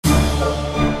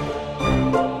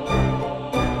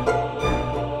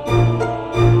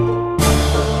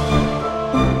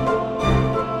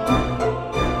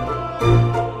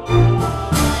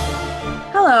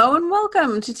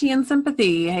Welcome to Tea and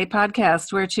Sympathy, a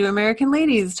podcast where two American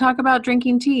ladies talk about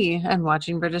drinking tea and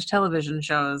watching British television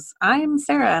shows. I'm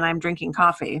Sarah, and I'm drinking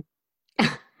coffee.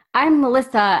 I'm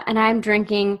Melissa, and I'm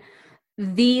drinking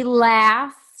the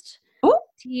last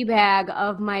tea bag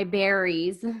of my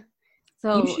berries.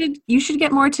 So you should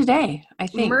get more today, I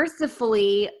think.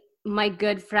 Mercifully, my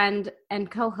good friend and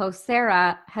co-host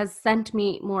Sarah has sent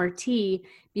me more tea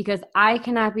because I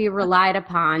cannot be relied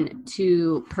upon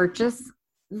to purchase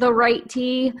the right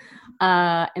tea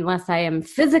unless I am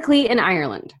physically in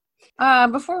Ireland.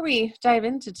 Before we dive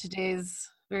into today's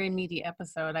very meaty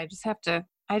episode, I just have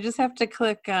to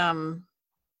click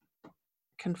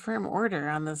confirm order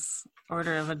on this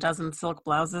order of a dozen silk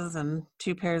blouses and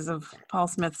 2 pairs of Paul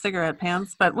Smith cigarette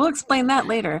pants, but we'll explain that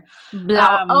later.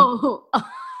 Oh,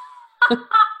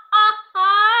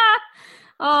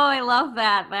 I love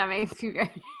that. That makes you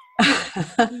great.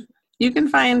 You can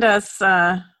find us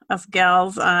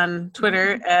gals on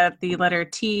Twitter at the letter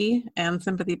T and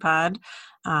Sympathy Pod.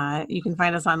 You can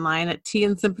find us online at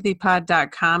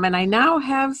teandsympathypod.com. And I now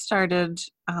have started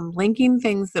linking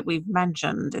things that we've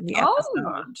mentioned in the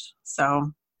episode.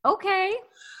 So okay.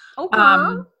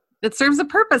 It serves a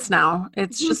purpose now.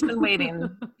 It's just been waiting.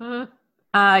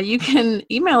 You can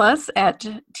email us at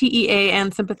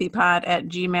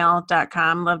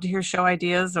teandsympathypod@gmail.com. Love to hear show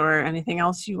ideas or anything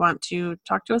else you want to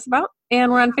talk to us about. And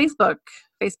we're on Facebook,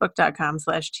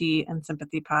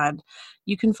 facebook.com/teandsympathypod.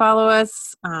 You can follow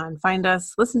us and find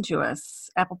us, listen to us,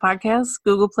 Apple Podcasts,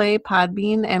 Google Play,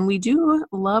 Podbean, and we do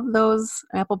love those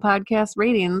Apple Podcast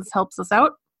ratings. Helps us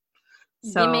out.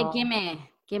 So Give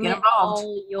me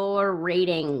all your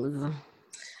ratings.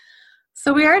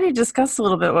 So we already discussed a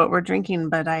little bit what we're drinking,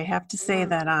 but I have to say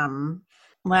that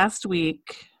last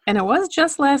week, and it was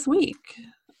just last week.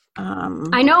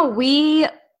 I know we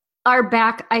are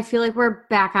back. I feel like we're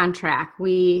back on track.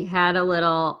 We had a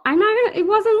little, it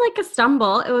wasn't like a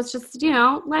stumble. It was just,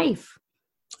 life.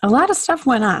 A lot of stuff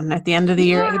went on at the end of the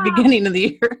year, at the beginning of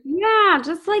the year. Yeah,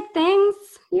 just like things,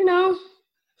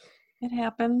 It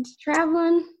happened.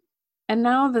 Traveling. And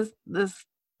now the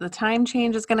time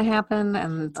change is going to happen,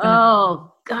 and it's God,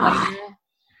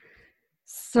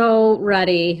 so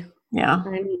ready. Yeah,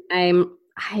 I'm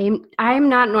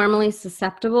not normally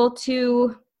susceptible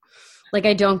to,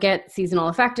 I don't get seasonal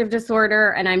affective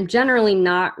disorder, and I'm generally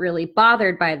not really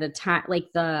bothered by the time.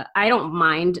 I don't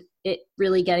mind it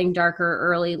really getting darker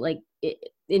early.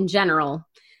 In general,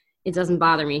 it doesn't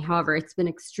bother me. However, it's been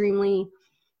extremely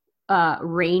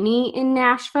rainy in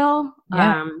Nashville.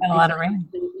 Yeah, a lot of rain.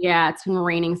 It's been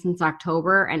raining since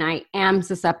October, and I am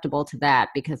susceptible to that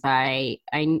because so I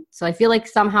feel like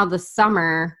somehow the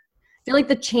summer, I feel like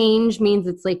the change means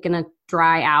it's gonna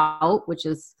dry out, which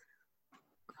is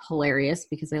hilarious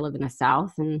because I live in the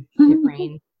South and it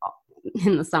rains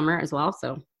in the summer as well.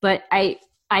 So, but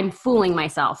I'm fooling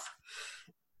myself.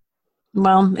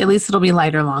 Well, at least it'll be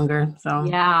lighter longer. So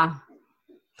yeah,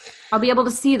 I'll be able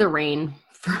to see the rain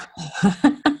for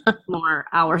more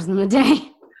hours in the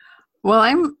day. Well,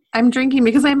 I'm drinking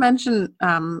because I mentioned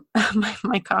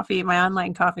my coffee, my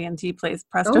online coffee and tea place,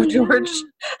 Presto George.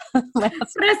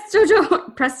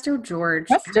 Presto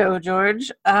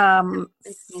George.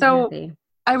 So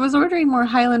I was ordering more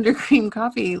Highlander cream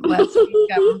coffee last week.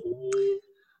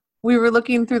 We were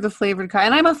looking through the flavored coffee,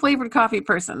 and I'm a flavored coffee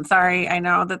person. Sorry, I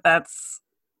know that's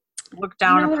looked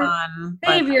down upon.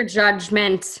 Save your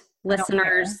judgment,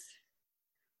 listeners.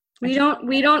 We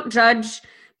don't judge.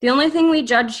 The only thing we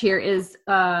judge here is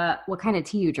what kind of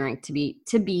tea you drink to be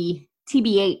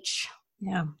TBH.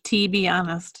 Yeah, be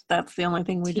honest. That's the only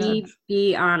thing we judge.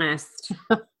 Be honest.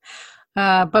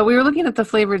 But we were looking at the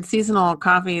flavored seasonal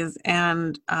coffees,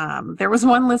 and there was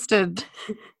one listed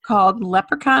called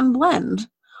Leprechaun Blend.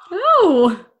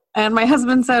 Oh. And my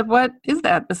husband said, "What is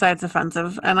that besides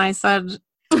offensive?" And I said,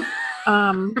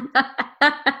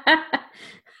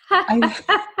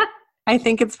 I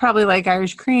think it's probably like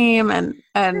Irish cream, and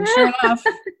sure enough.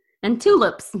 And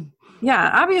tulips. Yeah,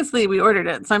 obviously we ordered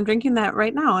it, so I'm drinking that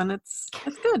right now, and it's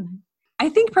good. I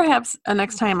think perhaps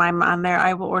next time I'm on there,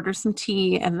 I will order some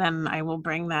tea, and then I will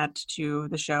bring that to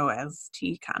the show as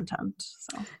tea content.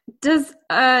 So, does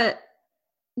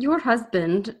your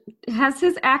husband, has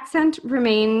his accent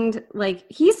remained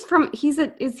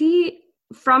is he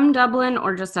from Dublin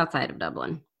or just outside of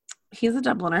Dublin? He's a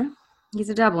Dubliner. He's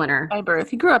a Dubliner by birth.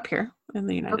 He grew up here in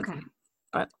the United States.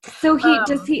 But so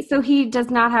he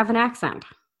does not have an accent.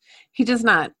 He does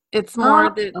not. It's more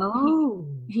that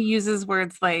he uses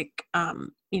words like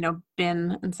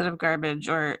bin instead of garbage,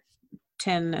 or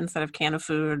tin instead of can of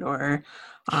food, or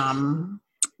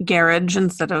garage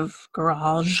instead of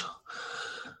garage.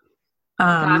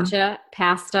 Gotcha.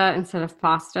 Pasta instead of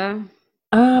pasta.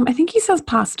 I think he says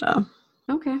pasta.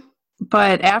 Okay.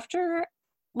 But after,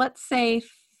 let's say,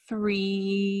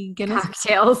 3 Guinness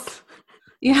Cocktails.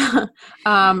 Yeah.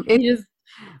 He just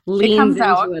leans comes into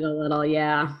out. it a little.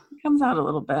 Yeah. It comes out a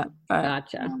little bit, but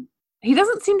Gotcha. he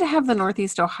doesn't seem to have the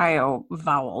Northeast Ohio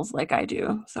vowels like I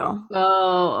do. So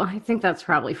Oh, I think that's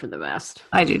probably for the best.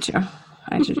 I do too.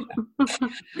 Not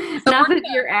that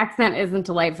your accent isn't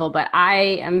delightful, but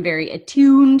I am very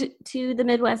attuned to the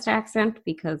Midwest accent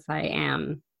because I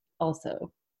am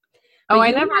also. But I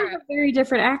never have very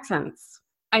different accents.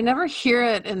 I never hear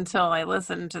it until I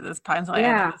listen to this until I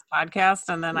enter this podcast,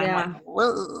 and then I'm like,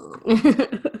 whoa.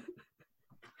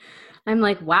 I'm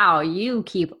like, wow, you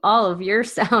keep all of your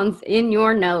sounds in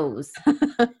your nose.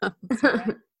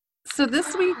 So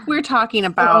this week we're talking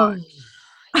about.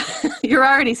 You're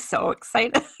already so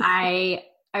excited. I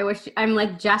wish I'm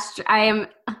like I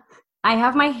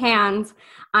have my hands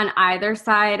on either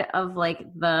side of like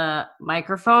the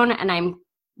microphone, and I'm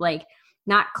like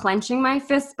not clenching my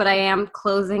fists, but I am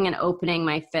closing and opening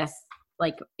my fists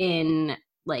like in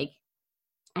like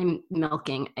I'm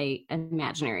milking an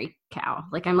imaginary cow.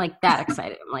 Like I'm like that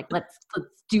excited. I'm like, let's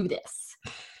do this.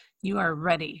 You are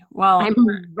ready. Well, I'm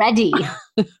ready.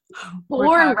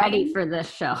 Born ready for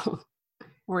this show.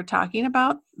 We're talking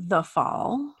about the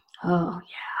fall. Oh,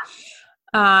 yeah.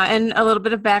 And a little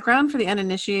bit of background for the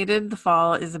uninitiated. The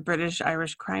Fall is a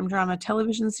British-Irish crime drama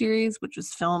television series which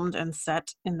was filmed and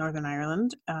set in Northern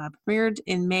Ireland. Premiered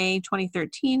in May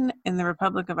 2013 in the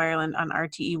Republic of Ireland on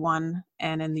RTE1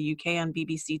 and in the UK on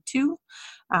BBC Two.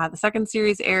 The second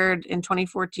series aired in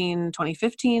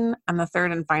 2014-2015, and the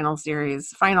third and final series,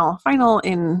 final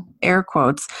in air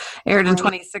quotes, aired in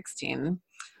 2016.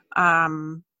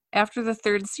 After the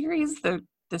third series, the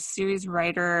series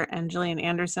writer and Gillian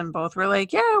Anderson both were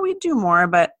like, yeah, we'd do more,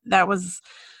 but that was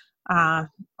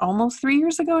almost 3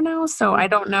 years ago now, so I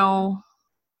don't know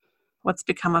what's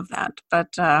become of that.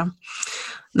 But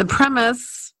the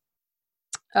premise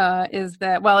is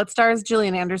that, well, it stars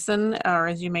Gillian Anderson, or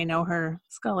as you may know her,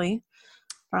 Scully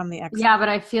from the X. Yeah, but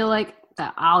I feel like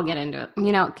that I'll get into it.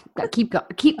 You know,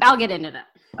 I'll get into that.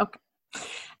 Okay.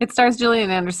 It stars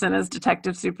Gillian Anderson as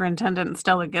Detective Superintendent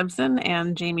Stella Gibson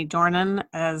and Jamie Dornan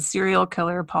as serial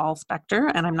killer Paul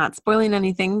Spector. And I'm not spoiling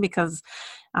anything because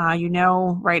you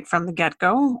know right from the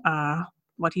get-go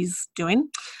what he's doing.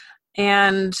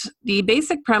 And the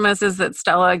basic premise is that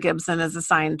Stella Gibson is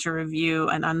assigned to review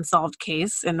an unsolved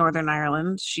case in Northern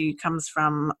Ireland. She comes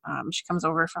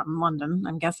over from London,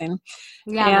 I'm guessing.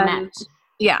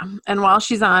 Yeah, and while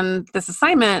she's on this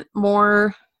assignment,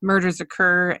 more murders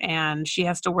occur, and she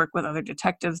has to work with other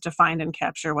detectives to find and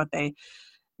capture what they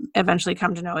eventually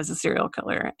come to know as a serial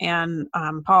killer. And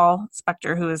Paul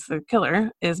Spector, who is the killer,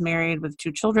 is married with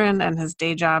 2 children, and his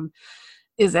day job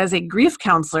is as a grief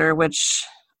counselor, which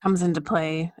comes into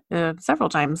play several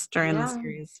times during the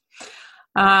series.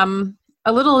 A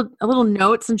little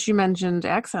note, since you mentioned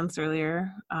accents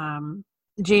earlier.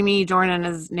 Jamie Dornan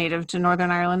is native to Northern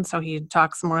Ireland, so he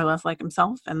talks more or less like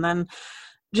himself. And then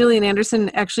Gillian Anderson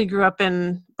actually grew up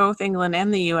in both England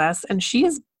and the U.S., and she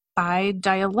is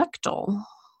bidialectal,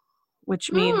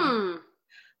 which means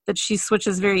that she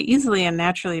switches very easily and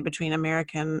naturally between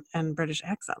American and British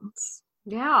accents.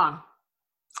 Yeah.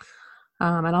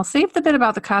 And I'll save the bit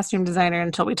about the costume designer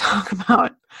until we talk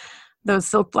about those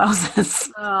silk blouses.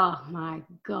 Oh, my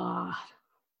God.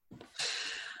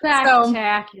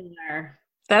 Spectacular. So,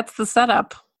 that's the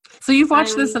setup. So you've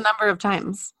watched this a number of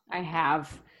times. I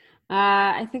have.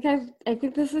 I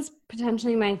think this is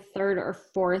potentially my 3rd or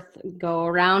 4th go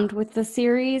around with the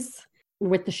series,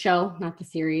 with the show, not the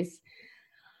series.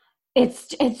 It's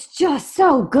just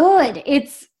so good.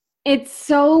 It's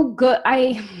so good.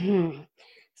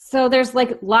 So there's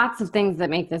like lots of things that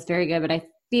make this very good, but I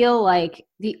feel like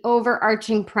the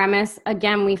overarching premise,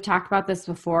 again, we've talked about this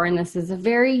before, and this is a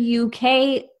very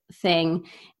UK thing,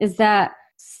 is that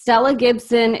Stella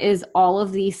Gibson is all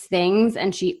of these things,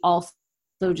 and she also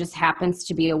just happens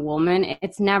to be a woman.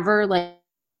 It's never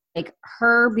like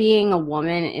her being a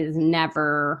woman is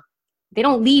never, they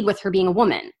don't lead with her being a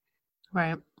woman.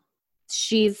 Right.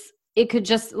 It could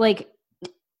just like,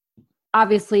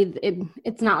 obviously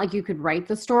it's not like you could write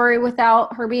the story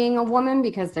without her being a woman,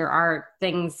 because there are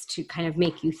things to kind of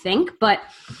make you think, but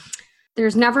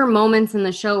there's never moments in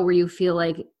the show where you feel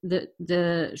like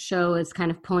the show is kind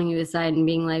of pulling you aside and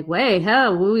being like, wait,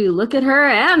 look at her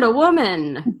and a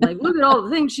woman. Like, look at all the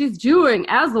things she's doing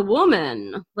as a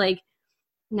woman. Like,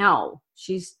 no,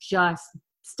 she's just,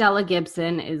 Stella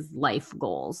Gibson is life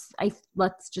goals. I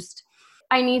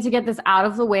need to get this out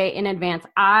of the way in advance.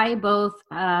 I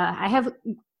have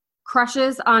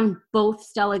crushes on both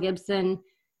Stella Gibson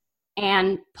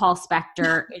and Paul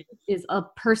Spector. It is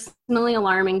personally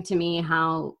alarming to me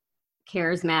how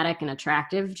charismatic and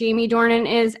attractive Jamie Dornan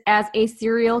is as a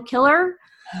serial killer.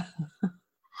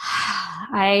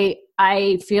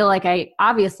 I feel like I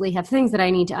obviously have things that I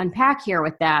need to unpack here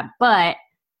with that, but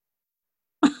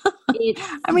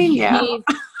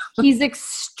he's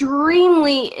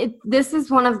extremely, this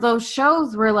is one of those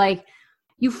shows where like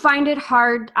you find it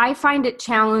hard. I find it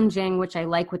challenging, which I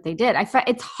like what they did.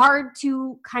 It's hard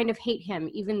to kind of hate him,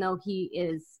 even though he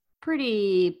is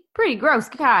pretty gross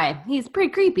guy. He's pretty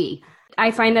creepy. I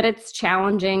find that it's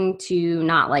challenging to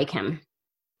not like him.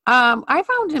 I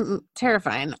found him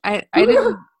terrifying. I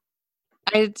didn't.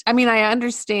 I mean, I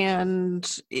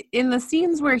understand in the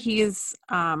scenes where he's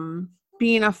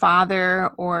being a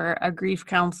father or a grief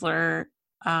counselor.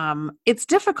 It's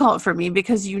difficult for me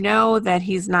because you know that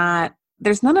he's not.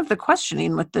 There's none of the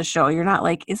questioning with the show. You're not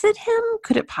like, is it him?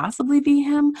 Could it possibly be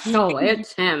him? No,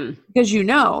 it's him. Because you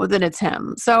know that it's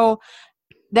him. So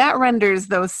that renders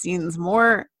those scenes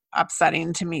more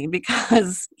upsetting to me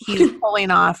because he's pulling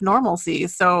off normalcy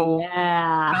so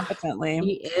competently.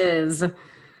 He is.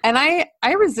 And I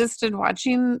resisted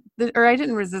watching I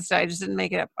didn't resist it. I just didn't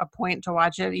make it a point to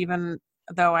watch it, even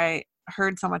though I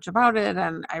heard so much about it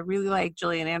and I really like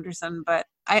Gillian Anderson, but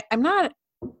I'm not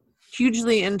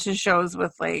hugely into shows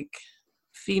with like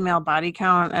female body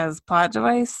count as plot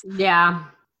device. Yeah.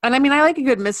 And I mean, I like a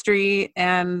good mystery,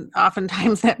 and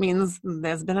oftentimes that means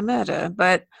there's been a murder,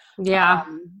 but yeah.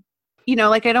 You know,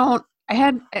 like I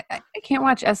can't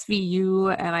watch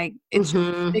SVU, and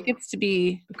it gets to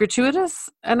be gratuitous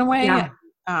in a way. Yeah.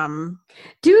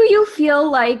 Do you feel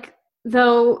like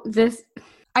though this?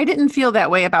 I didn't feel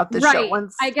that way about the show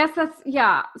once. I guess that's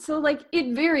So like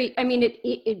it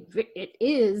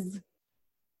is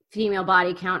female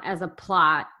body count as a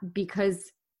plot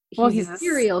because he's a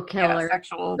serial killer,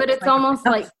 but it's almost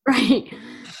like right.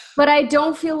 But I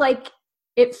don't feel like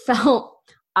it felt.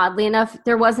 Oddly enough,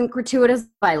 there wasn't gratuitous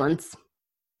violence.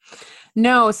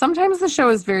 No, sometimes the show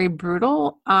is very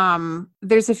brutal.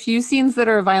 There's a few scenes that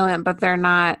are violent, but they're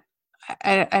not.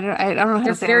 I don't know how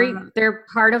to say. They're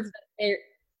part of.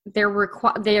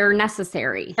 They're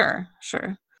necessary.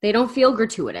 Sure. They don't feel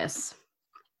gratuitous.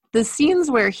 The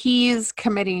scenes where he's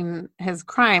committing his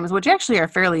crimes, which actually are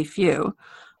fairly few,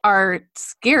 are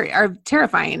scary, are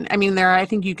terrifying. I mean, I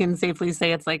think you can safely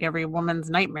say it's like every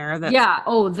woman's nightmare.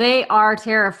 They are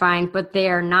terrifying, but they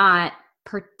are not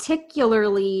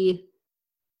particularly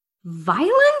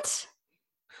violent.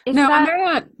 They're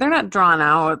not drawn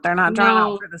out. They're not drawn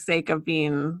out for the sake of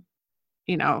being,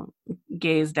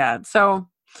 gazed at. So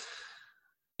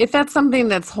if that's something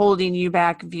that's holding you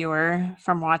back, viewer,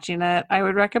 from watching it, I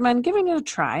would recommend giving it a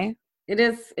try. It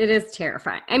is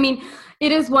terrifying. I mean,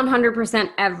 it is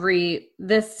 100%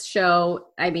 this show.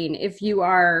 I mean, if you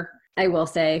are, I will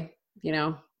say,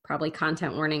 probably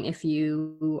content warning, if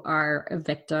you are a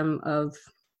victim of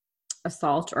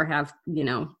assault or have,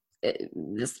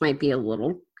 this might be a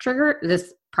little trigger.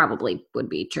 This probably would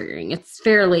be triggering. It's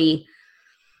fairly,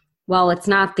 while it's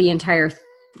not the entire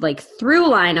through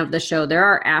line of the show, there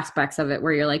are aspects of it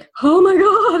where you're like, oh my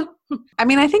God. I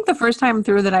mean, I think the first time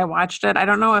through that I watched it, I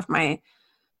don't know if my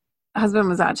husband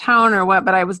was out of town or what,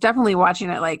 but I was definitely watching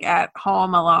it like at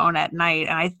home alone at night.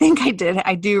 And I think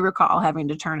I do recall having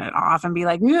to turn it off and be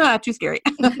like, yeah, too scary.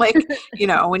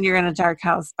 When you're in a dark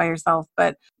house by yourself,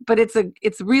 but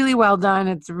it's really well done.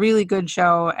 It's a really good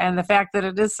show. And the fact that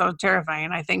it is so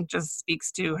terrifying, I think just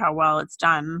speaks to how well it's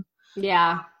done.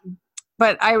 Yeah.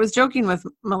 But I was joking with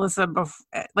Melissa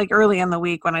early in the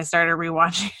week when I started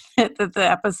rewatching it that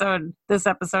this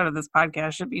episode of this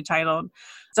podcast should be titled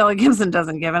 "Stella Gibson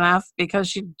Doesn't Give an F," because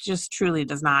she just truly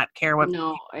does not care what.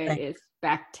 No, it is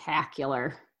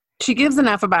spectacular. She gives an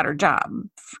F about her job,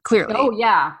 clearly. Oh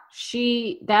yeah,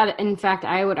 in fact,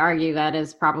 I would argue that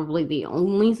is probably the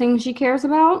only thing she cares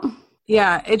about.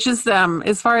 Yeah, it's just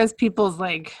as far as people's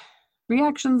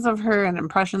reactions of her and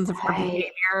impressions of her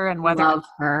behavior and whether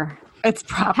it's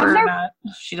proper or not,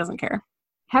 she doesn't care.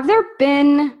 Have there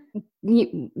been?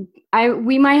 We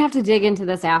might have to dig into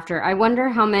this after. I wonder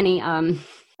how many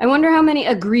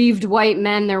aggrieved white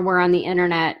men there were on the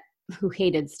internet who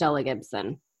hated Stella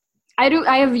Gibson.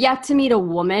 I have yet to meet a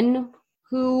woman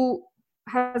who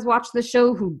has watched the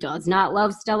show who does not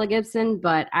love Stella Gibson,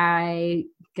 but I'm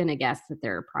gonna guess that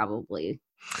there are probably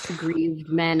aggrieved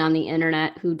men on the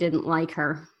internet who didn't like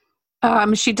her.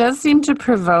 She does seem to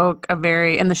provoke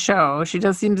in the show, she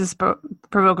does seem to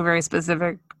provoke a very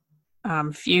specific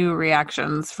few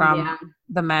reactions from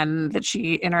the men that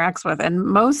she interacts with. And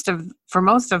for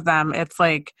most of them, it's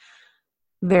like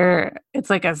they're in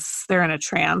a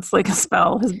trance, like a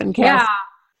spell has been cast.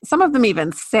 some of them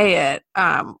even say it.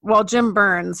 Well, Jim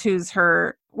Burns, who's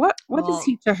her, what is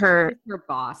he to her? He's her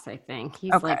boss, I think.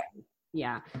 He's Okay. like,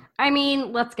 yeah. I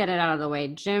mean, let's get it out of the way.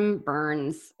 Jim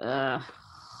Burns. I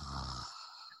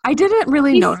didn't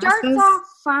really notice this. He starts off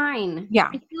fine. Yeah.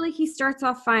 I feel like he starts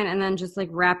off fine and then just like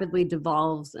rapidly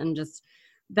devolves and just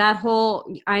that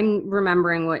whole, I'm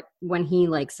remembering when he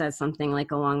like says something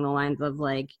like along the lines of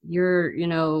like, you're,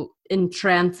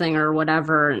 entrancing or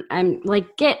whatever. And I'm like,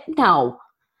 no.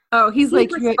 Oh, he's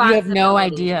like, you have no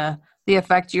idea the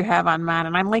effect you have on men.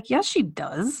 And I'm like, yes, she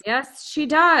does. Yes, she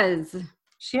does.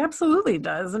 She absolutely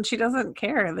does. And she doesn't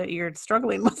care that you're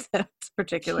struggling with it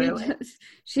particularly.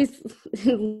 She's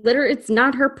literally, it's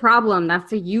not her problem.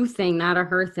 That's a you thing, not a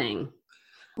her thing.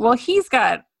 Well, he's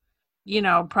got,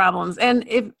 problems. And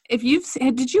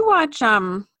did you watch,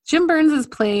 Jim Burns is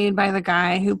played by the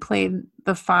guy who played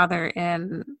the father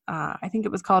in, I think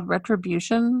it was called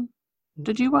Retribution.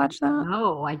 Did you watch that?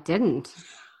 No, I didn't.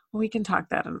 We can talk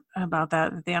about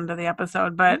that at the end of the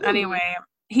episode. But anyway,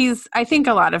 I think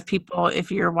a lot of people,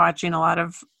 if you're watching a lot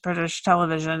of British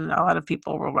television, a lot of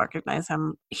people will recognize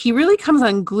him. He really comes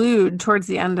unglued towards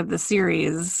the end of the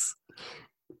series.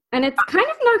 And it's kind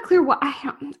of not clear why.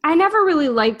 I never really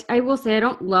liked, I will say I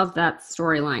don't love that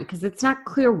storyline because it's not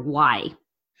clear why.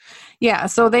 Yeah,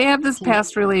 so they have this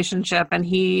past relationship and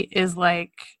he is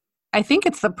like, I think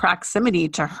it's the proximity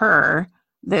to her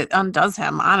that undoes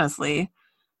him, honestly,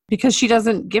 because she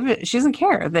doesn't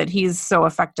care that he's so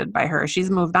affected by her.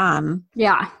 She's moved on.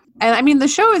 Yeah. And I mean, the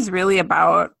show is really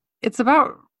about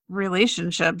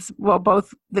relationships, well,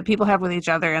 both that people have with each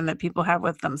other and that people have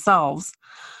with themselves.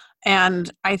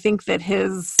 And I think that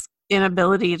his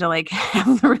inability to like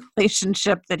have the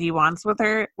relationship that he wants with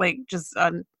her, like just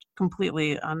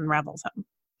completely unravels him.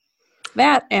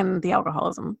 That and the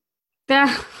alcoholism.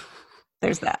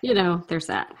 There's that. There's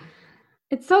that.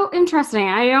 It's so interesting.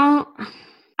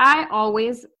 I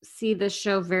always see this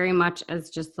show very much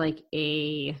as just like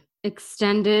a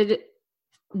extended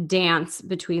dance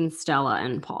between Stella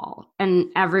and Paul, and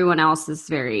everyone else is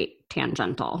very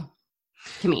tangential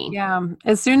to me. Yeah.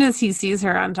 As soon as he sees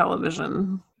her on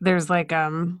television, there's like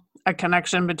a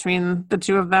connection between the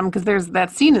two of them, because there's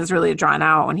that scene is really drawn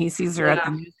out when he sees her at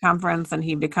the news conference, and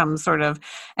he becomes sort of,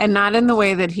 and not in the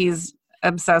way that he's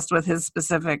obsessed with his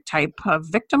specific type of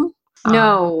victim.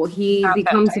 No, he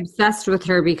becomes obsessed with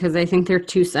her because I think they're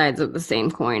two sides of the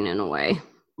same coin in a way.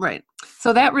 Right.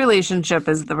 So that relationship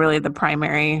is really the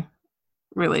primary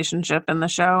relationship in the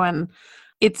show. And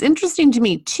it's interesting to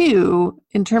me, too,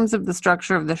 in terms of the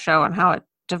structure of the show and how it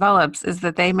develops, is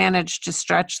that they managed to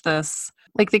stretch this.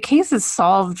 Like, the case is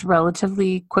solved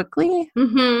relatively quickly.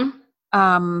 Mm-hmm.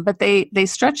 But they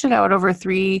stretch it out over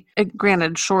 3,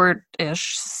 granted,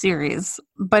 short-ish series,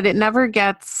 but it never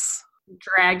gets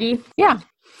draggy. Yeah.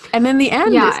 And then the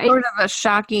end is sort of a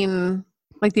shocking,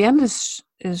 like the end is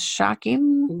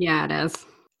shocking. Yeah, it is.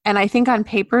 And I think on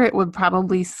paper it would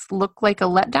probably look like a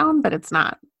letdown, but it's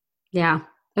not. Yeah.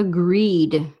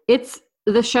 Agreed.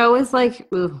 The show is like,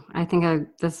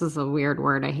 this is a weird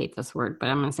word. I hate this word, but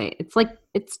I'm going to say it's like,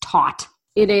 it's taut.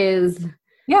 It is.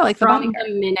 Yeah. Like from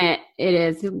the minute it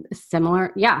is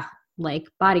similar. Yeah. Like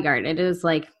Bodyguard. It is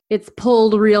like, it's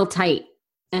pulled real tight.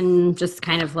 And just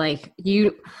kind of like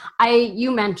you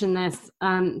mentioned this,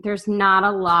 there's not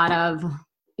a lot of,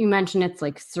 you mentioned it's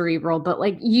like cerebral, but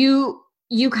like you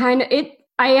kind of,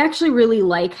 I actually really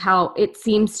like how it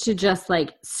seems to just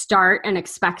like start and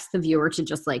expects the viewer to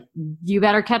just like, you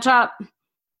better catch up.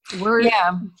 We're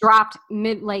dropped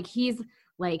mid, like he's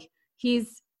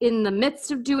in the midst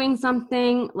of doing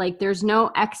something, like there's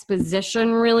no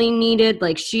exposition really needed.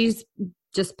 Like she's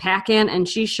just packing and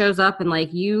she shows up and like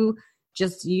you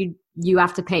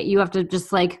have to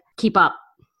just like keep up.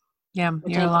 Yeah,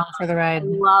 you're along for the ride. I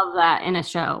love that in a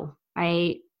show.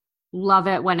 I love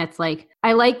it when it's like,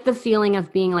 I like the feeling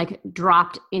of being like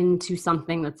dropped into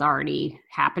something that's already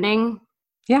happening.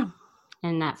 Yeah.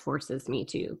 And that forces me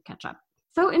to catch up.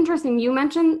 So interesting. You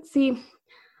mentioned,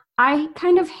 I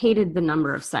kind of hated the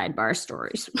number of sidebar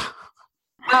stories.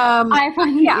 I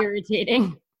find it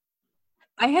irritating.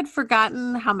 I had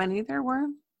forgotten how many there were.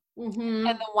 Mm-hmm.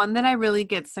 And the one that I really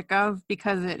get sick of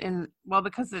because it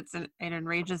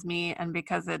enrages me, and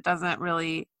because it doesn't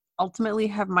really ultimately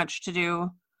have much to do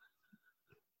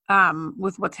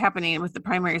with what's happening with the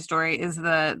primary story, is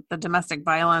the domestic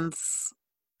violence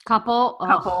couple.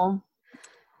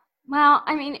 Well,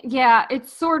 I mean, yeah, it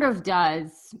sort of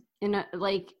does in a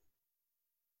like.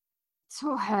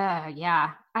 So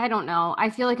yeah, I don't know. I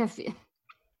feel like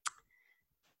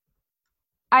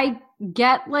I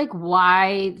get like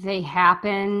why they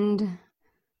happened.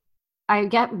 I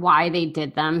get why they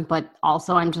did them, but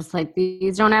also I'm just like,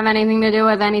 these don't have anything to do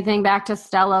with anything. Back to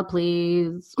Stella,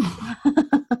 please.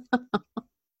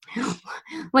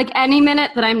 Like any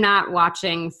minute that I'm not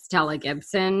watching Stella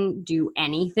Gibson do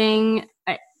anything,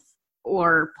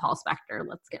 or Paul Spector,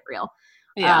 let's get real.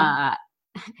 Yeah.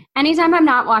 Anytime I'm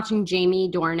not watching Jamie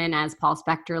Dornan as Paul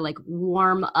Spector, like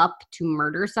warm up to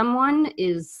murder someone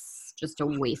is just a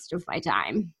waste of my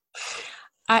time.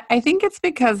 I think it's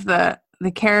because the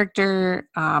character,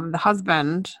 the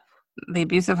husband, the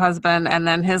abusive husband, and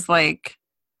then his like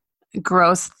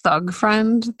gross thug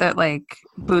friend that like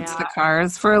boots the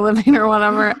cars for a living or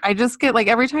whatever. I just get like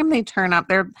every time they turn up,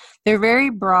 they're very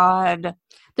broad.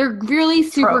 They're really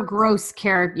super gross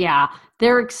character. Yeah,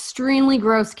 they're extremely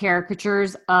gross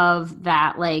caricatures of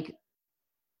that like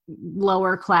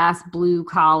lower class blue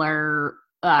collar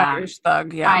Irish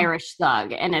thug. Yeah, Irish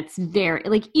thug, and it's very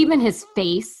like even his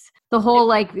face, the whole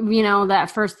like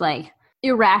that first like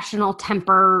irrational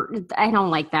temper. I don't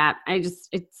like that.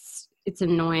 It's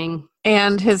annoying.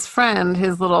 And his friend,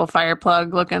 his little fire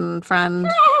plug looking friend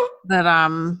that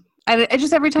I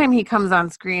just every time he comes on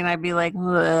screen I'd be like,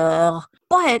 ugh.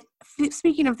 But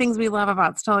speaking of things we love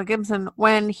about Stella Gibson,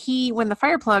 when the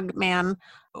fire plug man,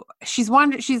 she's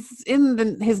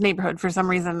in his neighborhood for some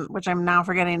reason, which I'm now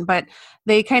forgetting, but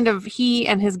he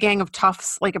and his gang of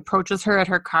toughs like approaches her at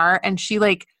her car, and she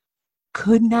like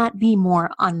could not be more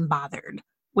unbothered,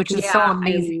 which is so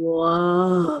amazing. I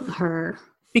love her.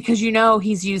 Because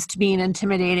he's used to being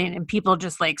intimidating and people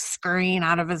just like scurrying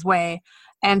out of his way,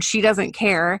 and she doesn't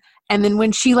care. And then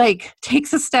when she like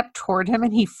takes a step toward him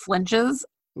and he flinches,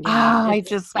 I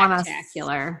just want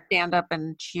to stand up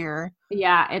and cheer.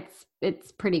 Yeah,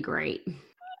 it's pretty great.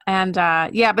 And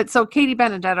but so Katie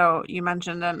Benedetto you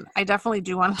mentioned, and I definitely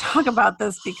do want to talk about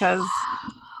this because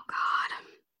God.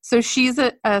 So she's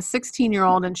a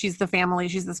 16-year-old and she's the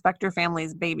Spector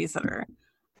family's babysitter.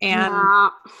 And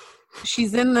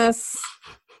she's in this,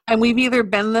 and we've either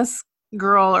been this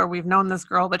girl or we've known this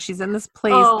girl, but she's in this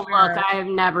place. Oh, look, I have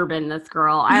never been this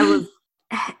girl.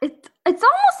 It's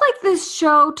almost like this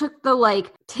show took the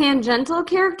like tangential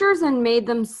characters and made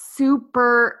them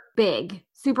super big,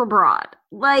 super broad.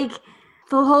 Like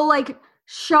the whole like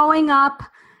showing up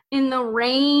in the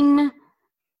rain,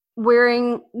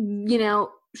 wearing,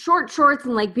 short shorts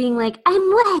and like being like, I'm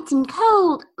wet and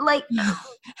cold. Like,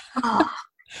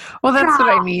 well, that's what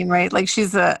I mean, right? Like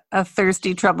she's a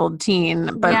thirsty, troubled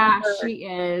teen, but she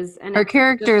is, and her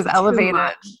character is elevated.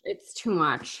 It's too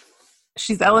much.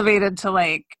 She's elevated to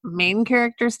like main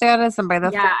character status, and by the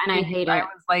and I hate it. I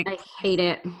was like, I hate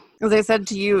it. As I said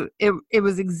to you, it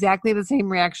was exactly the same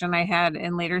reaction I had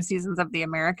in later seasons of The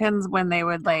Americans when they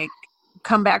would like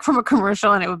come back from a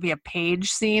commercial and it would be a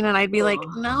page scene, and I'd be like,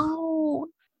 no.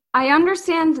 I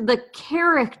understand the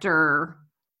character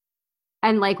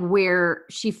and like where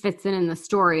she fits in the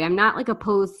story. I'm not like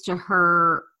opposed to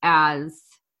her as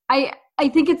I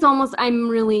think it's almost, I'm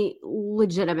really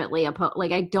legitimately opposed.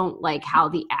 Like I don't like how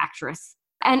the actress,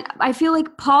 and I feel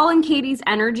like Paul and Katie's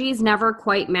energies never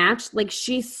quite matched. Like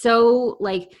she's so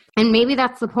like, and maybe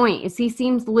that's the point, is he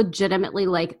seems legitimately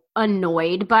like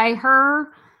annoyed by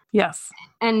her. Yes.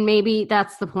 And maybe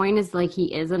that's the point, is like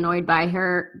he is annoyed by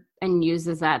her and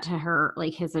uses that to her,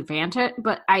 like his advantage.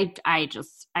 But I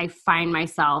find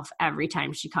myself every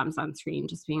time she comes on screen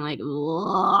just being like,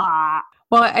 ugh.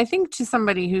 Well, I think to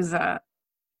somebody who's a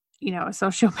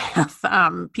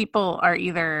sociopath, people are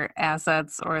either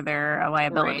assets or they're a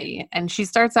liability. Right. And she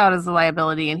starts out as a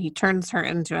liability and he turns her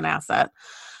into an asset.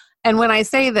 And when I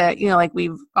say that, like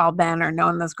we've all been or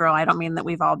known this girl, I don't mean that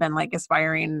we've all been like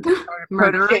aspiring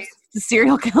murderers,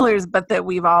 serial killers, but that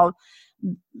we've all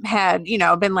had,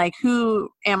 been like, who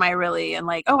am I really? And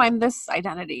like, oh, I'm this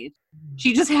identity.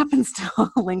 She just happens to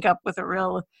link up with a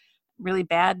really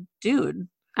bad dude.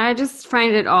 I just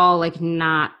find it all like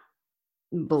not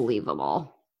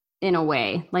believable in a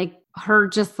way. Like her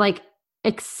just like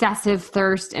excessive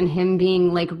thirst and him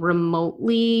being like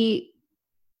remotely.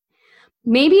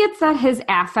 Maybe it's that his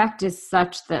affect is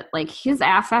such that like his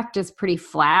affect is pretty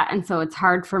flat, and so it's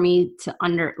hard for me to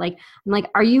I'm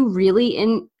like, are you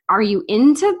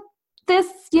into this,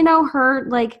 her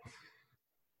like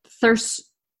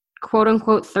thirst, quote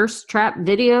unquote thirst trap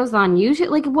videos on YouTube?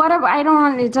 Like whatever,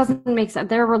 it doesn't make sense.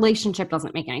 Their relationship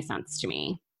doesn't make any sense to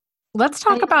me. Let's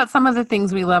talk about some of the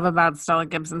things we love about Stella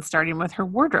Gibson, starting with her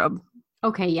wardrobe.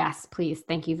 Okay, yes, please.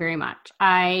 Thank you very much.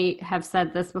 I have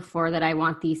said this before that I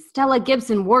want the Stella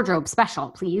Gibson wardrobe special,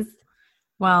 please.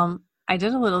 Well, I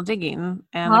did a little digging,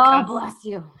 and Bless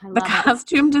you. I the love it.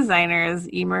 costume designer is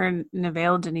Emer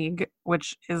Neville Denig,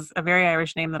 which is a very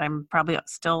Irish name that I'm probably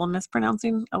still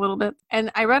mispronouncing a little bit. And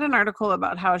I read an article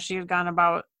about how she had gone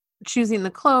about choosing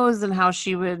the clothes and how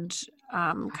she would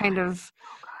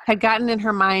had gotten in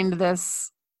her mind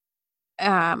this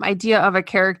idea of a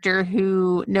character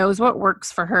who knows what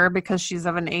works for her because she's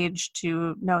of an age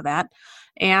to know that,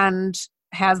 and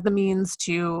has the means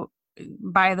to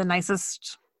buy the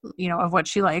nicest, of what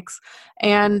she likes.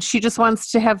 And she just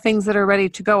wants to have things that are ready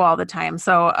to go all the time.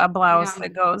 So a blouse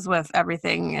that goes with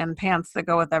everything and pants that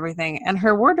go with everything. And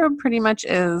her wardrobe pretty much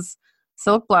is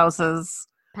silk blouses,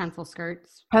 pencil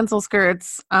skirts,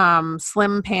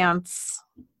 slim pants,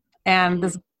 and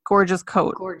this gorgeous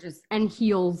coat. Gorgeous. And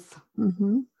heels.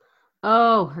 Mm-hmm.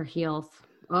 Oh, her heels.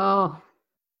 Oh.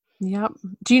 Yep.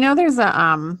 Do you know there's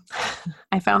a,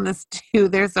 I found this too.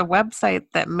 There's a website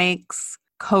that makes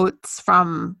coats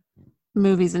from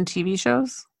movies and TV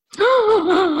shows.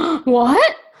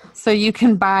 What? So you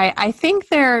can buy, I think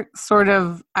they're sort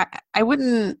of, I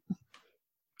wouldn't.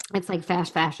 It's like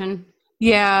fast fashion.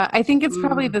 Yeah. I think it's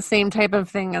probably the same type of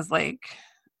thing as like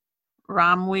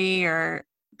Romwe or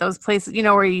those places,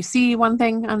 where you see one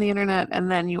thing on the internet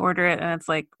and then you order it and it's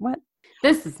like, what?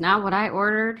 This is not what I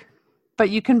ordered.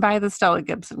 But you can buy the Stella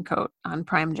Gibson coat on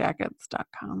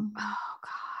primejackets.com. Oh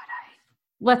God.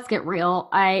 Let's get real.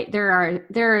 I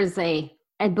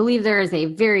believe there is a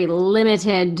very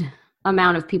limited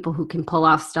amount of people who can pull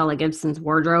off Stella Gibson's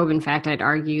wardrobe. In fact, I'd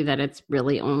argue that it's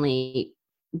really only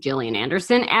Gillian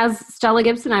Anderson as Stella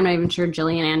Gibson. I'm not even sure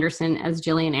Gillian Anderson as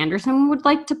Gillian Anderson would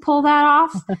like to pull that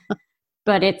off.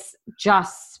 But it's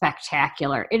just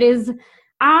spectacular. It is.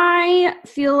 I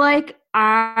feel like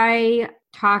I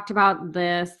talked about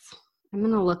this. I'm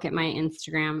going to look at my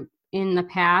Instagram in the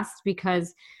past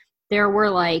because there were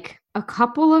like a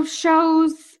couple of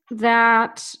shows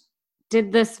that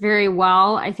did this very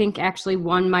well. I think actually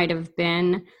one might have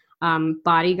been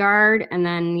Bodyguard, and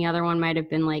then the other one might have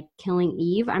been like Killing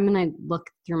Eve. I'm going to look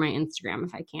through my Instagram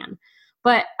if I can.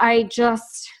 But I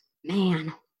just,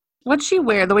 man. What she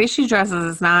wears, the way she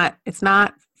dresses it's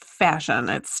not fashion,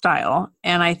 it's style.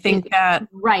 And I think that...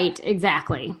 Right,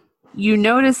 exactly. You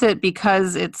notice it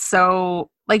because it's so,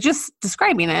 like just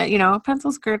describing it,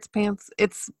 pencil skirts, pants,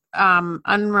 it's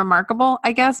unremarkable,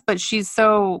 I guess, but she's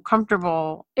so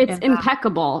comfortable. It's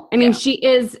impeccable. I mean, she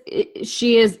is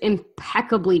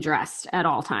impeccably dressed at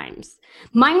all times.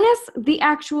 Minus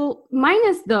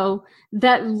though,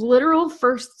 that literal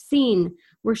first scene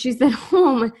where she's at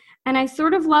home. And I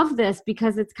sort of love this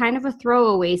because it's kind of a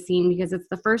throwaway scene because it's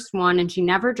the first one and she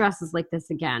never dresses like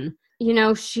this again.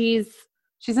 She's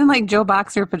in like Joe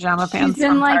Boxer pajama pants. She's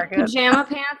in like pajama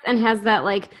pants and has that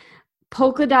like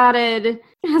polka dotted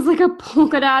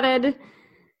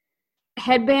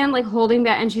headband, like holding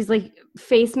back, and she's like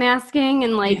face masking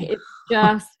and like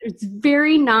it's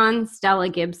very non-Stella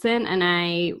Gibson, and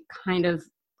I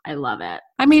love it.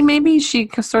 I mean, maybe she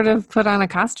sort of put on a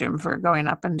costume for going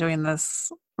up and doing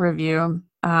this review.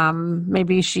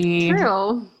 Maybe she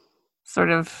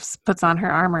sort of puts on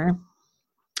her armor.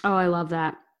 Oh, I love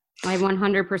that. I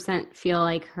 100% feel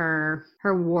like her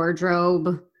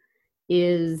wardrobe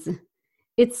it's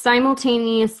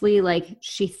simultaneously like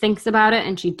she thinks about it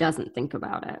and she doesn't think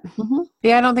about it. Mm-hmm.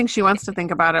 Yeah, I don't think she wants to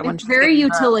think about it. It's very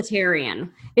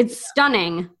utilitarian. It's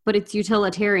stunning, but it's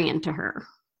utilitarian to her.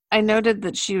 I noted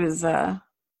that she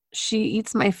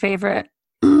eats my favorite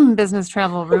business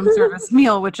travel room service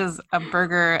meal, which is a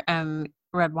burger and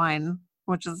red wine,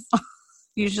 which is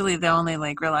usually the only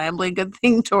like reliably good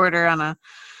thing to order on a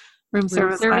room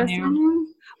service menu.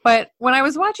 But when I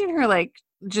was watching her like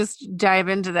just dive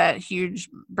into that huge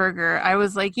burger, I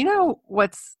was like,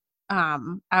 what's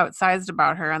outsized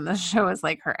about her on this show is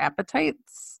like her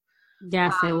appetites.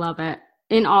 Yes, I love it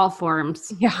in all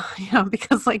forms. Yeah,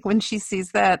 because like when she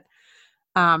sees that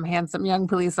handsome young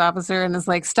police officer and is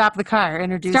like, start the car,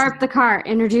 introduce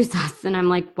us, and I'm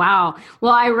like, wow.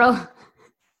 Well, I wrote,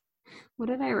 what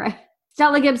did I write?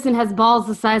 Stella Gibson has balls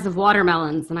the size of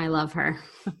watermelons, and I love her.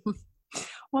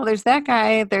 Well, there's that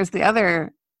guy. There's the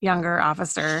other younger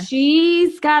officer.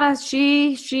 She's got a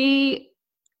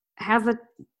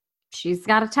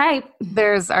type.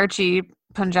 There's Archie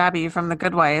Punjabi from The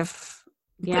Good Wife.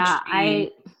 Yeah,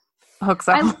 hooks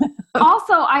up.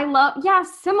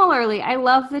 Similarly, I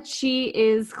love that she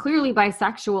is clearly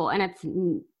bisexual, and it's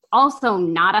also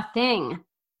not a thing.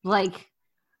 Like,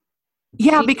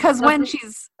 yeah, because when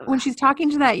she's talking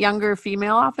to that younger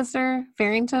female officer,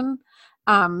 Farrington,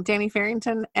 Danny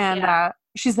Farrington, and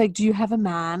she's like, "Do you have a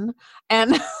man?"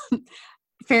 And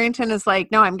Farrington is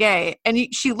like, no, I'm gay.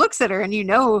 And she looks at her and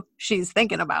she's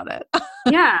thinking about it.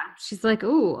 Yeah. She's like,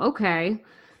 ooh, okay.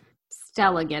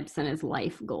 Stella Gibson is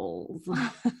life goals.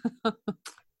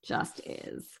 Just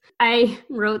is. I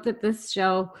wrote that this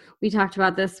show, we talked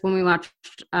about this when we watched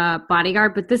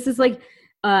Bodyguard, but this is like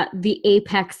the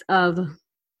apex of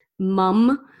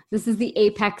mum. This is the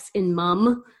apex in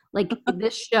mum. Like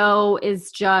this show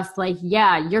is just like,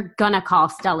 yeah, you're gonna call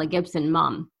Stella Gibson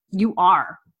mum. You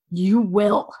are. You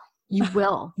will. You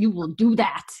will. You will do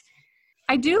that.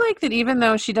 I do like that even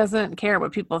though she doesn't care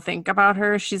what people think about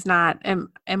her, she's not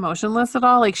emotionless at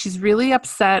all. Like she's really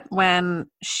upset when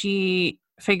she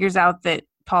figures out that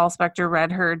Paul Spector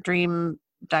read her dream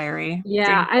diary.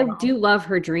 Yeah, I do love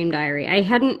her dream diary. I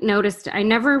hadn't noticed. I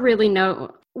never really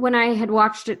know when I had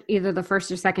watched it either the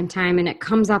first or second time and it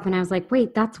comes up and I was like,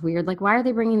 wait, that's weird. Like, why are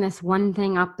they bringing this one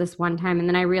thing up this one time? And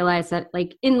then I realized that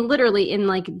like in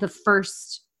the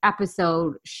first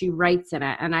episode, she writes in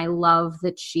it. And I love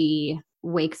that she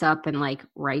wakes up and like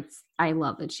writes. I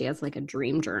love that she has like a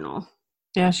dream journal.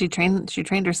 Yeah, she trained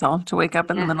herself to wake up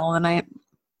in the middle of the night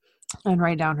and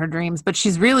write down her dreams. But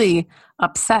she's really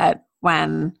upset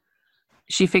when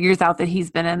she figures out that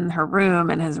he's been in her room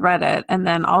and has read it. And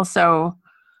then also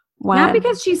not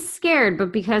because she's scared,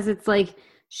 but because it's like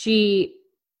it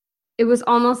was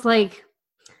almost like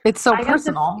it's so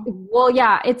personal.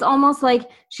 It's almost like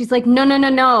she's like,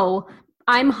 no.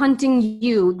 I'm hunting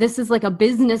you. This is like a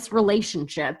business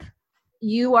relationship.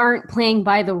 You aren't playing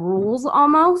by the rules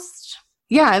almost.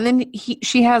 Yeah, and then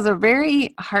she has a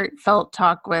very heartfelt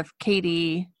talk with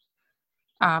Katie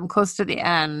close to the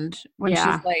end when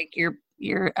she's like,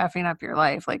 you're effing up your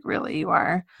life. Like, really, you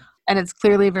are. And it's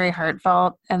clearly very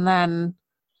heartfelt. And then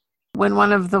when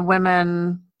one of the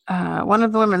women's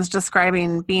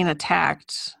describing being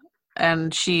attacked,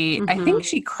 and I think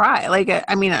she cried. Like,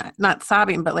 I mean, not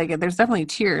sobbing, but like there's definitely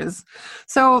tears.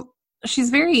 So she's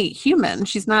very human.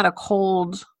 She's not a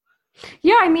cold.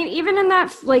 Yeah, I mean, even in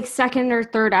that like second or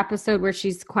third episode where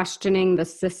she's questioning the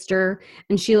sister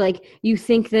and she like, you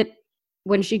think that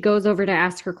when she goes over to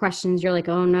ask her questions, you're like,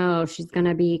 oh no, she's going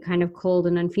to be kind of cold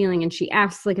and unfeeling. And she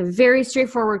asks like a very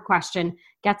straightforward question,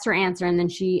 gets her answer. And then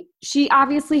she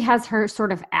obviously has her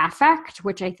sort of affect,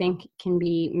 which I think can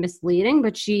be misleading,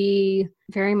 but she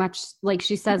very much like,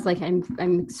 she says like,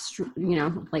 I'm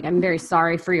very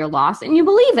sorry for your loss. And you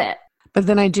believe it. But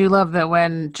then I do love that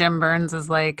when Jim Burns is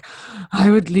like,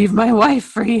 I would leave my wife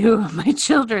for you, my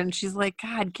children. She's like,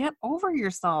 God, get over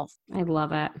yourself. I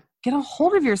love it. Get a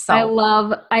hold of yourself.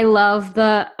 I love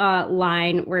the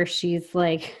line where she's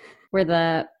like, where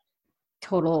the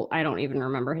total, I don't even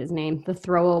remember his name, the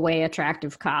throwaway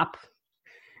attractive cop.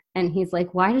 And he's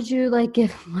like, why didn't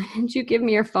you give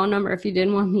me your phone number if you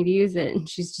didn't want me to use it? And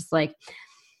she's just like,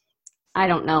 I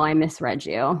don't know. I misread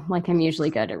you. Like, I'm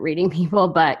usually good at reading people,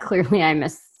 but clearly I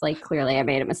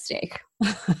made a mistake.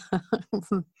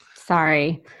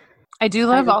 Sorry. I do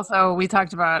love also, we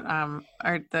talked about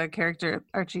the character,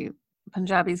 Archie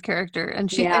Punjabi's character, and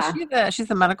she's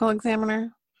the medical examiner.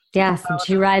 Yes, and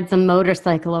she rides a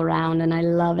motorcycle around, and I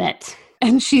love it.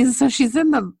 And she's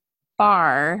in the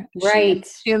bar. Right.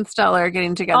 She and Stella are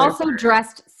getting together. Also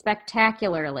dressed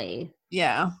spectacularly.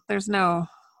 Yeah, there's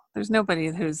nobody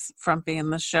who's frumpy in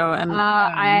this show. And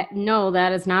no,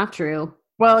 that is not true.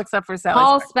 Well, except for Sally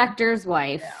Paul Spector's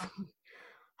wife. Yeah.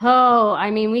 Oh,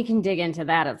 I mean, we can dig into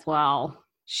that as well.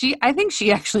 I think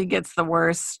she actually gets the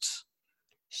worst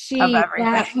of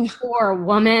everything. That poor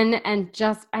woman. And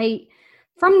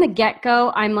from the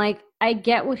get-go, I'm like, I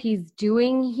get what he's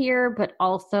doing here, but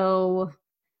also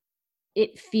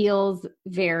it feels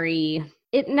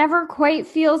it never quite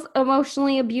feels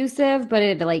emotionally abusive, but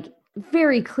it like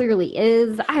very clearly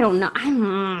is. I don't know.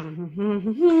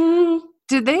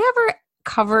 Did they ever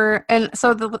cover, and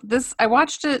so I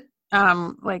watched it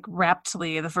like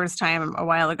raptly the first time a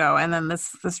while ago, and then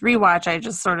this rewatch I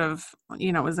just sort of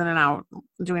was in and out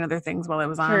doing other things while I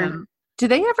was on. Sure. And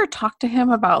did they ever talk to him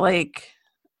about like,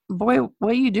 boy,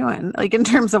 what are you doing, like in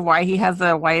terms of why he has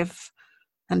a wife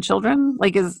and children?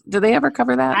 Like, do they ever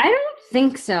cover that? I don't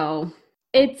think so.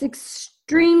 It's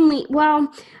extremely,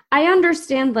 well, I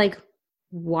understand like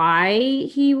why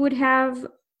he would have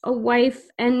a wife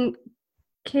and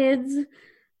kids,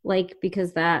 like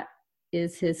because that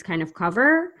is his kind of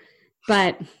cover,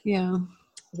 but yeah,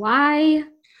 why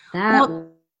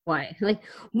why like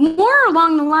more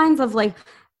along the lines of like,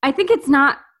 I think it's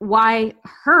not why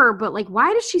her, but like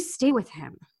why does she stay with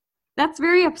him? That's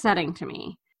very upsetting to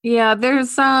me. Yeah,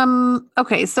 there's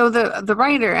okay, so the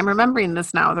writer, I'm remembering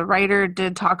this now. The writer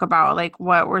did talk about like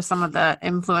what were some of the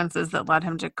influences that led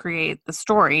him to create the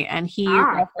story, and he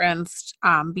Ah. referenced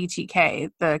BTK,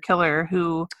 the killer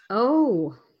who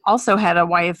Oh. also had a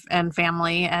wife and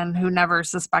family and who never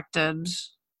suspected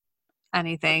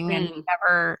anything, and Thing.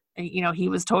 never, he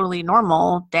was totally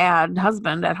normal dad,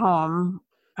 husband at home,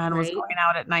 and was Right. going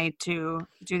out at night to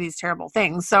do these terrible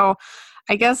things. So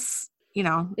I guess, Is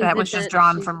that was it just that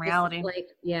drawn she's from just reality. like,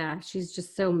 yeah, she's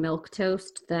just so milk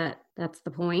toast that that's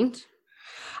the point?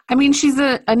 I mean, she's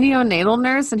a neonatal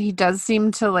nurse, and he does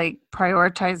seem to like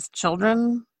prioritize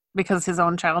children because his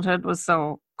own childhood was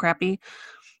so crappy.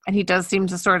 And he does seem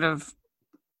to sort of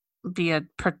be a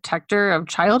protector of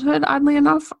childhood, oddly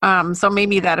enough. So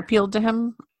maybe that appealed to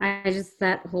him.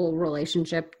 That whole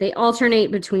relationship, they alternate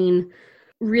between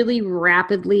really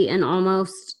rapidly and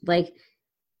almost like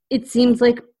it seems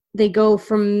like they go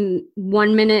from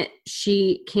 1 minute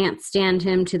she can't stand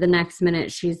him to the next minute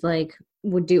she's like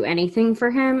would do anything for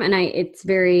him. And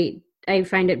I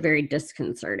find it very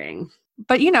disconcerting.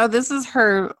 But this is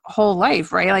her whole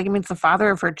life, right? Like, I mean, it's the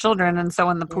father of her children, and so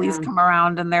when the police Yeah. come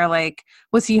around and they're like,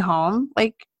 "Was he home?"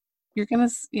 Like, you're gonna,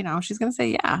 she's gonna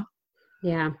say, "Yeah."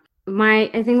 Yeah.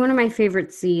 I think one of my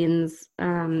favorite scenes,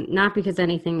 not because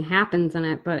anything happens in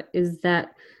it, but is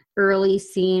that early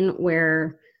scene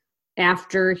where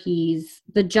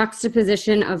the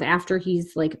juxtaposition of after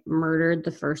he's like murdered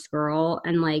the first girl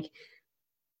and like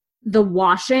the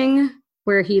washing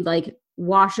where he like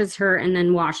washes her and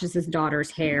then washes his daughter's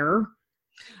hair.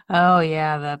 Oh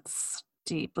yeah, that's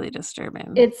deeply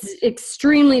disturbing. It's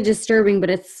extremely disturbing, but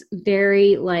it's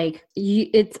very like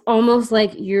it's almost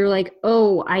like you're like,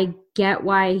 oh, I get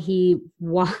why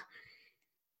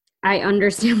I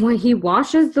understand why he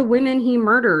washes the women he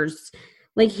murders.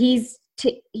 Like he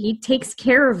takes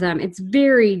care of them. It's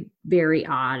very, very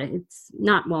odd. It's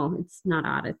not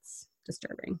odd. It's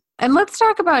disturbing. And let's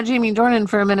talk about Jamie Dornan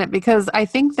for a minute, because I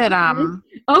think that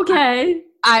Okay.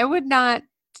 I would not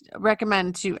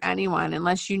recommend to anyone,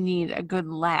 unless you need a good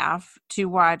laugh, to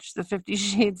watch the 50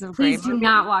 Shades of Grey. Please do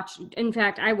not watch. In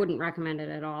fact, I wouldn't recommend it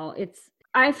at all.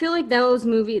 I feel like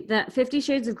that 50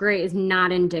 Shades of Grey is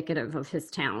not indicative of his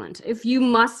talent. If you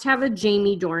must have a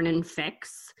Jamie Dornan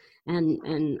fix,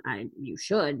 and you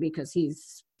should, because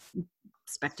he's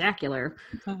spectacular,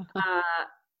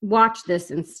 watch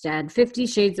this instead. 50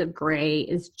 Shades of Grey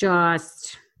is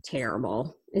just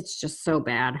terrible. It's just so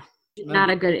bad. Not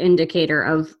a good indicator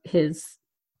of his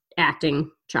acting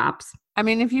chops. I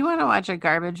mean, if you want to watch a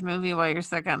garbage movie while you're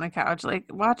stuck on the couch, like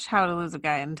watch How to Lose a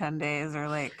Guy in 10 Days, or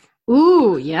like,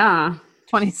 ooh, yeah,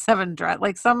 27 Dress,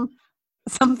 like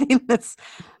something that's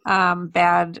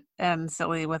bad and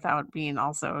silly without being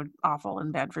also awful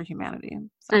and bad for humanity.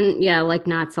 So. And yeah, like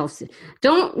not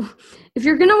if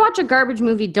you're gonna watch a garbage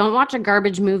movie, don't watch a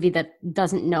garbage movie that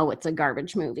doesn't know it's a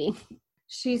garbage movie.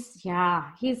 He's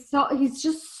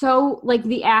just so like,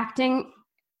 the acting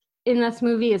in this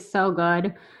movie is so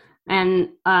good. And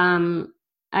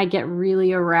I get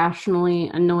really irrationally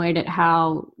annoyed at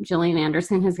how Gillian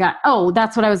Anderson has got,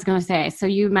 that's what I was going to say. So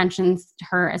you mentioned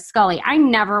her as Scully. I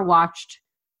never watched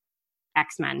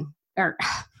X-Men or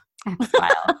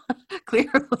X-Files.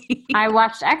 Clearly. I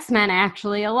watched X-Men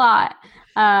actually a lot.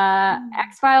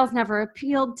 X-Files never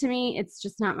appealed to me. It's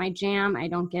just not my jam. I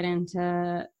don't get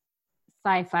into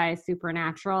sci-fi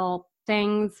supernatural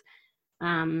things.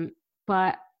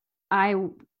 But I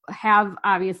have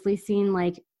obviously seen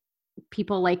like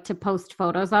people like to post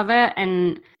photos of it,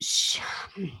 and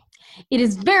it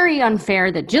is very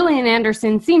unfair that Gillian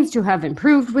Anderson seems to have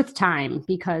improved with time,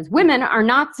 because women are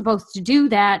not supposed to do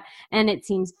that, and it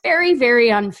seems very,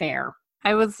 very unfair.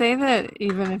 I would say that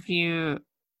even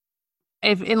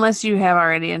unless you have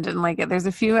already and didn't like it, there's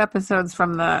a few episodes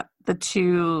from the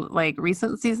two like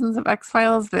recent seasons of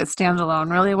X-Files that stand alone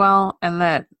really well, and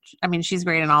that, I mean, she's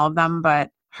great in all of them,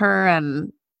 but her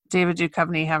and David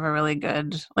Duchovny have a really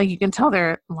good, like, you can tell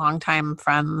they're longtime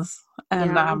friends,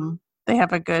 and they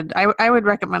have a good, I would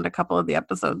recommend a couple of the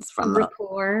episodes from the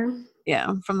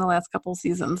last couple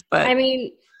seasons. But I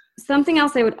mean, something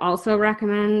else I would also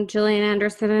recommend Gillian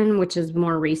Anderson in, which is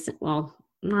more recent, well,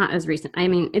 not as recent. I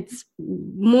mean, it's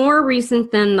more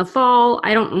recent than The Fall.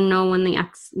 I don't know when the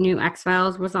new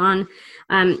X-Files was on.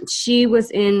 She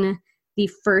was in the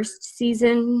first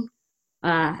season,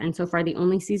 and so far the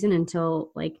only season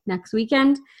until like next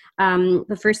weekend.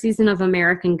 The first season of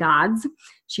American Gods.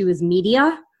 She was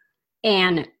Media,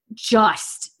 and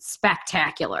just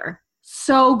spectacular.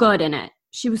 So good in it.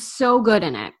 She was so good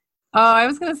in it. Oh, I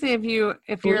was gonna say if you're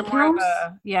Bleak more House? of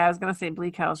a, yeah, I was gonna say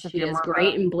Bleak House. If She you're is more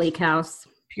great in Bleak House.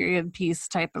 period piece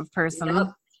type of person. Yep.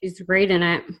 She's great in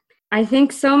it. I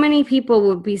think so many people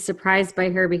would be surprised by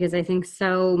her because I think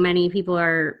so many people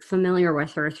are familiar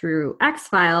with her through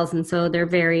X-Files, and so they're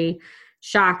very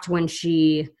shocked when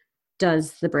she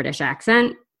does the British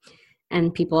accent.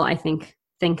 And people, I think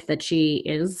that she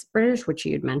is British, which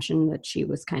you had mentioned that she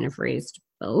was kind of raised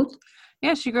both.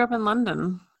 Yeah, she grew up in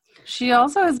London. She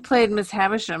also has played Miss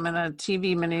Havisham in a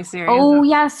TV miniseries. Oh,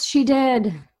 yes, she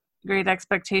did. Great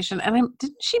Expectation. And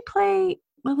didn't she play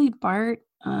Lily Bart?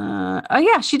 Oh,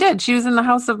 yeah, she did. She was in the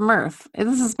House of Mirth.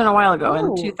 This has been a while ago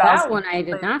in 2000. That one I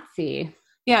did not see.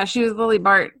 Yeah, she was Lily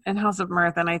Bart in House of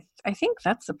Mirth, and I think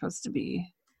that's supposed to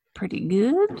be pretty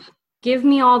good. Give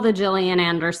me all the Gillian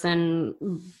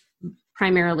Anderson,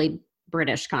 primarily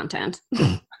British content.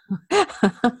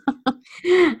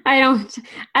 I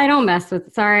don't mess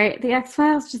with. Sorry, the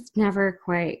X-Files just never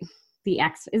quite.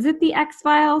 Is it the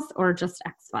X-Files or just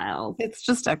X-Files? It's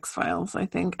just X-Files, I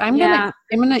think. I'm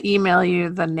gonna email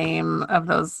you the name of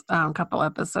those couple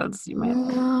episodes you might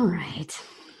like. All right.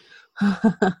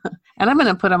 And I'm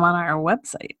gonna put them on our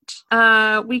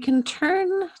website. We can turn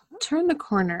the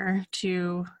corner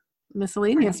to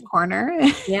miscellaneous corner.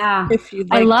 Yeah. If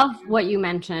you'd like. I love what you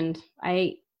mentioned.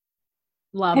 I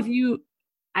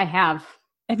have.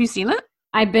 Have you seen it?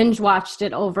 I binge watched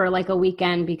it over like a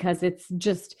weekend because it's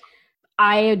just,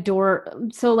 I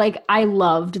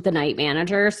loved The Night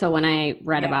Manager. So when I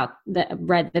read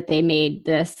read that they made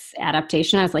this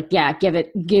adaptation, I was like, yeah, give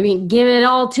it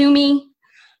all to me.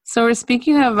 So we're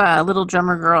speaking of Little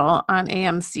Drummer Girl on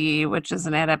AMC, which is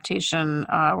an adaptation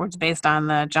which is based on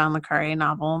the John le Carré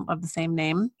novel of the same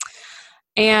name.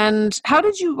 And how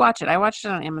did you watch it? I watched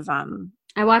it on Amazon.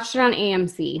 I watched it on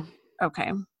AMC.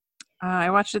 Okay.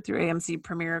 I watched it through AMC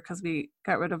Premiere because we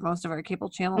got rid of most of our cable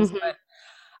channels. Mm-hmm.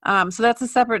 But so that's a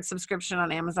separate subscription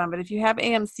on Amazon. But if you have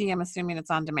AMC, I'm assuming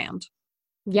it's on demand.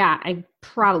 Yeah, I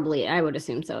would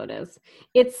assume so. It is.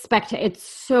 It's It's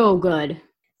so good.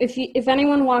 If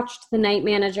anyone watched The Night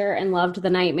Manager and loved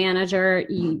The Night Manager,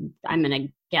 I'm gonna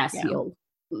guess you'll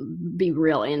be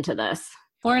real into this.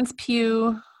 Florence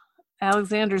Pugh,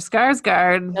 Alexander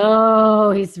Skarsgård. Oh,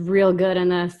 he's real good in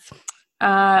this.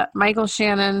 Michael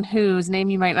Shannon, whose name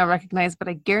you might not recognize, but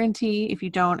I guarantee if you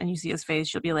don't and you see his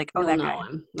face, you'll be like, oh, that guy.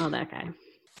 Oh, that guy.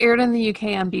 Aired in the UK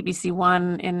on BBC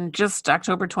One in just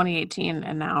October 2018,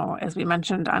 and now, as we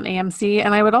mentioned, on AMC.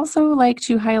 And I would also like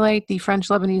to highlight the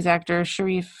French-Lebanese actor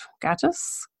Sharif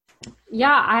Gattis.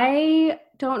 Yeah, I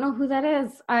don't know who that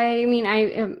is. I mean,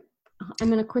 I'm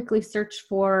going to quickly search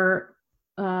for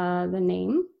the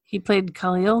name. He played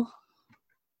Khalil,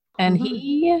 and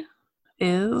he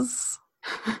is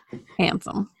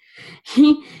handsome.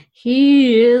 He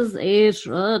is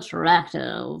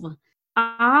attractive.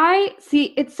 I see.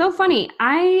 It's so funny.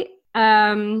 I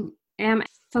am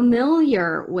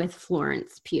familiar with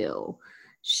Florence Pugh.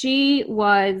 She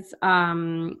was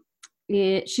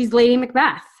she's Lady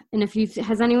Macbeth, and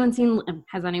has anyone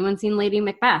seen Lady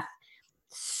Macbeth?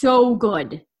 So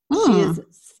good. She is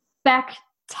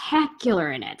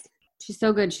spectacular in it. She's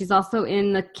so good. She's also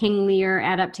in the King Lear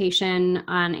adaptation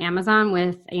on Amazon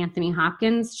with Anthony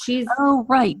Hopkins.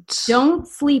 Right. Don't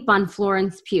sleep on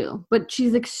Florence Pugh, but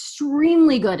she's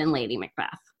extremely good in Lady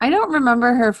Macbeth. I don't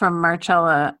remember her from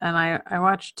Marcella, and I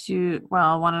watched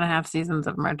 1.5 seasons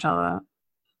of Marcella.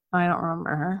 I don't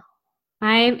remember her.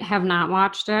 I have not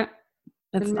watched it.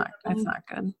 It's not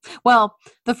good. Well,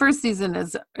 the first season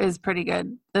is pretty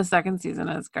good. The second season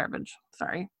is garbage.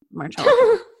 Sorry,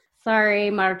 Marcella. Sorry,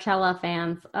 Marcella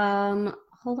fans.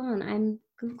 Hold on. I'm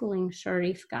Googling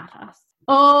Sharif Gattis.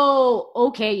 Oh,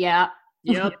 okay. Yeah.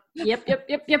 Yep. Yep.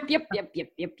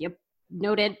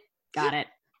 Noted. Got it.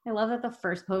 I love that the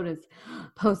first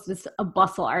post is a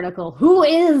Bustle article.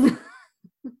 Who's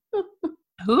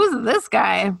this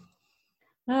guy?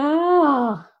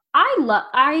 Oh,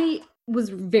 I was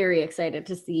very excited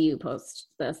to see you post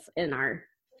this in our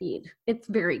feed. It's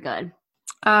very good.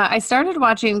 I started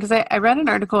watching because I read an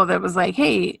article that was like,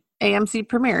 hey, AMC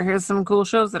Premiere, here's some cool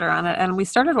shows that are on it. And we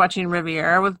started watching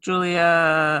Riviera with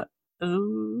Julia.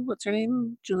 What's her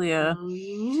name? Julia.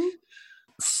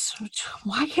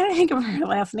 Why can't I think of her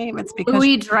last name? It's because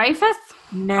Louis Dreyfus?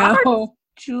 No. Robert?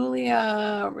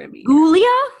 Julia Riviera.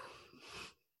 Gulia?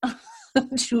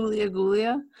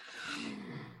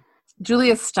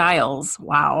 Julia Stiles.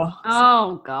 Wow.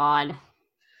 Oh, God.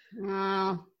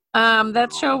 Oh.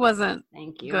 That show wasn't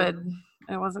Thank you. good.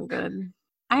 It wasn't good.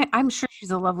 I'm sure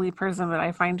she's a lovely person, but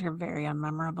I find her very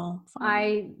unmemorable. So.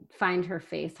 I find her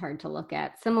face hard to look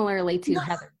at. Similarly to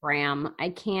Heather Graham.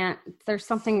 There's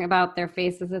something about their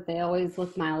faces that they always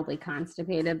look mildly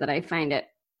constipated that I find it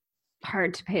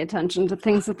hard to pay attention to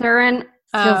things that they're in.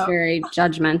 Feels very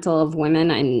judgmental of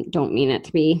women. I don't mean it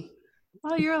to be.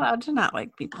 Well, you're allowed to not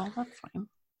like people. That's fine.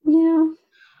 Yeah.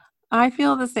 I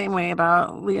feel the same way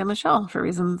about Leah Michelle for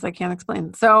reasons I can't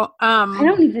explain. So, I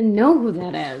don't even know who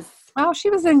that is. Oh, she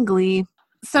was in Glee.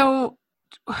 So,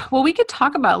 well, we could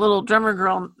talk about Little Drummer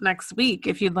Girl next week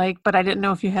if you'd like, but I didn't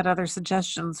know if you had other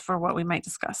suggestions for what we might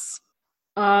discuss.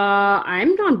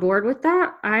 I'm on board with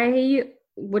that. I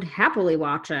would happily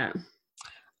watch it.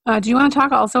 Do you want to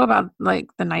talk also about like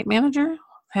The Night Manager?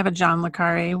 Have a John le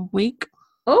Carre week?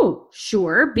 Oh,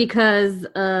 sure, because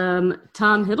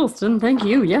Tom Hiddleston, thank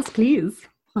you. Yes, please.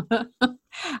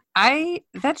 I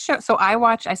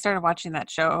started watching that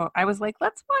show. I was like,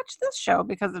 let's watch this show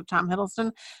because of Tom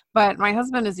Hiddleston. But my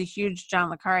husband is a huge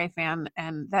John le Carre fan,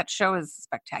 and that show is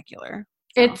spectacular.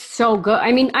 So. It's so good.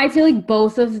 I mean, I feel like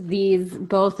both of these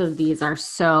are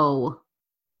so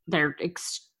they're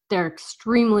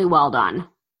extremely well done.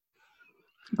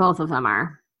 Both of them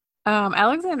are.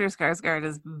 Alexander Skarsgård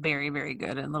is very, very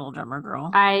good in Little Drummer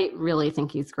Girl. I really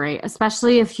think he's great,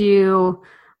 especially if you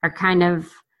are kind of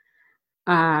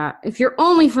if you're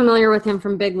only familiar with him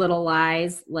from Big Little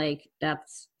Lies, like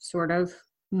that's sort of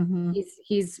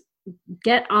he's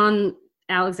get on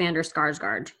Alexander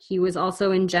Skarsgård. He was also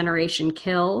in Generation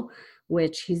Kill,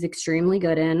 which he's extremely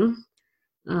good in.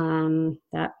 That's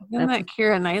that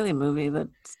Keira Knightley movie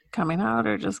that's coming out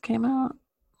or just came out.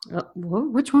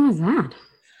 Which one is that?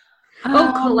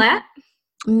 Colette?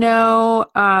 No,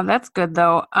 that's good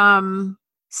though.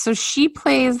 So she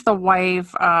plays the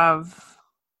wife of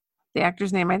the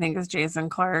actor's name I think is Jason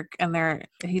Clarke, and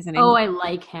he's an I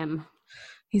like him.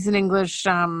 He's an English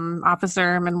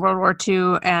officer in World War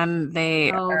II, and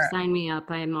they sign me up.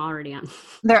 I'm already on.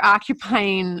 They're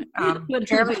occupying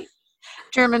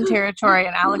German territory,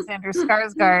 and Alexander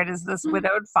Skarsgård is this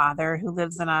widowed father who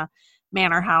lives in a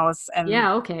manor house. And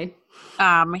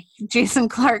Jason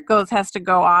Clarke has to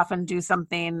go off and do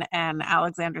something, and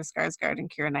Alexander Skarsgård and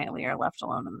Keira Knightley are left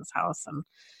alone in this house. And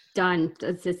done.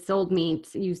 It sold me.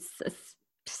 You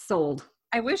sold.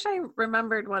 I wish I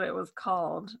remembered what it was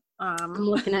called. I'm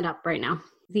looking it up right now.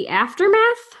 The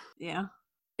Aftermath? Yeah.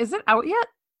 Is it out yet?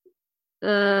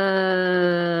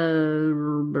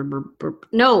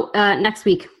 No, next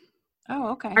week.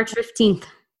 Oh, okay. March 15th.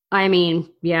 I mean,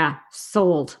 yeah,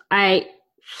 sold.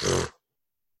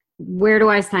 Where do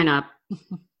I sign up?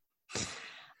 You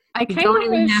don't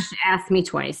even have to ask me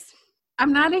twice.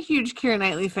 I'm not a huge Keira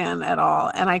Knightley fan at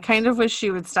all, and I kind of wish she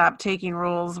would stop taking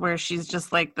roles where she's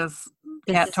just like this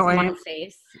cat toy one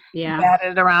face. Yeah,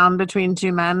 batted around between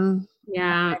two men.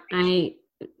 Yeah, I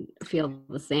feel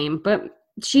the same. But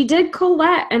she did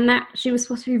Colette, and that she was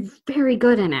supposed to be very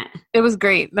good in it. It was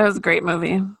great. That was a great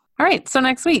movie. All right, so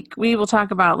next week we will talk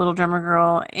about Little Drummer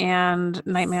Girl and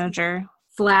Night Manager.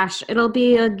 / it'll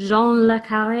be a John le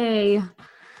Carre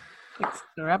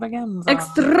extravaganza.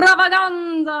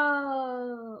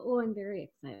 Oh, I'm very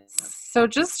excited. So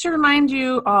just to remind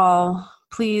you all,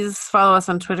 please follow us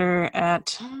on Twitter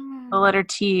at the letter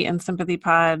T and Sympathy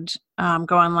Pod.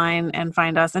 Go online and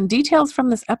find us. And details from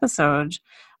this episode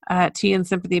at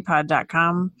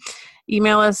tandsympathypod.com.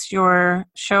 Email us your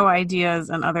show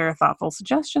ideas and other thoughtful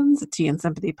suggestions at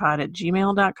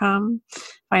tandsympathypod@gmail.com.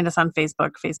 Find us on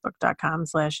Facebook,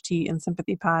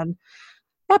 facebook.com/tandsympathypod.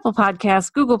 Apple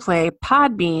Podcasts, Google Play,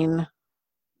 Podbean.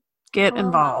 Get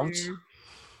involved.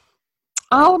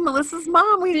 Oh, Melissa's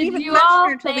mom. We didn't even mention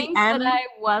her till the end. That I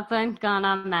wasn't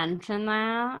gonna mention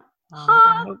that.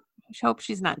 I hope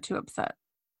she's not too upset.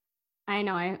 I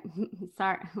know.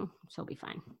 Sorry. She'll be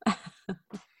fine.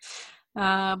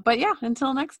 But yeah,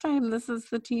 until next time, this is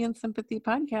the Tea and Sympathy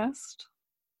podcast.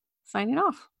 Signing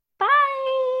off.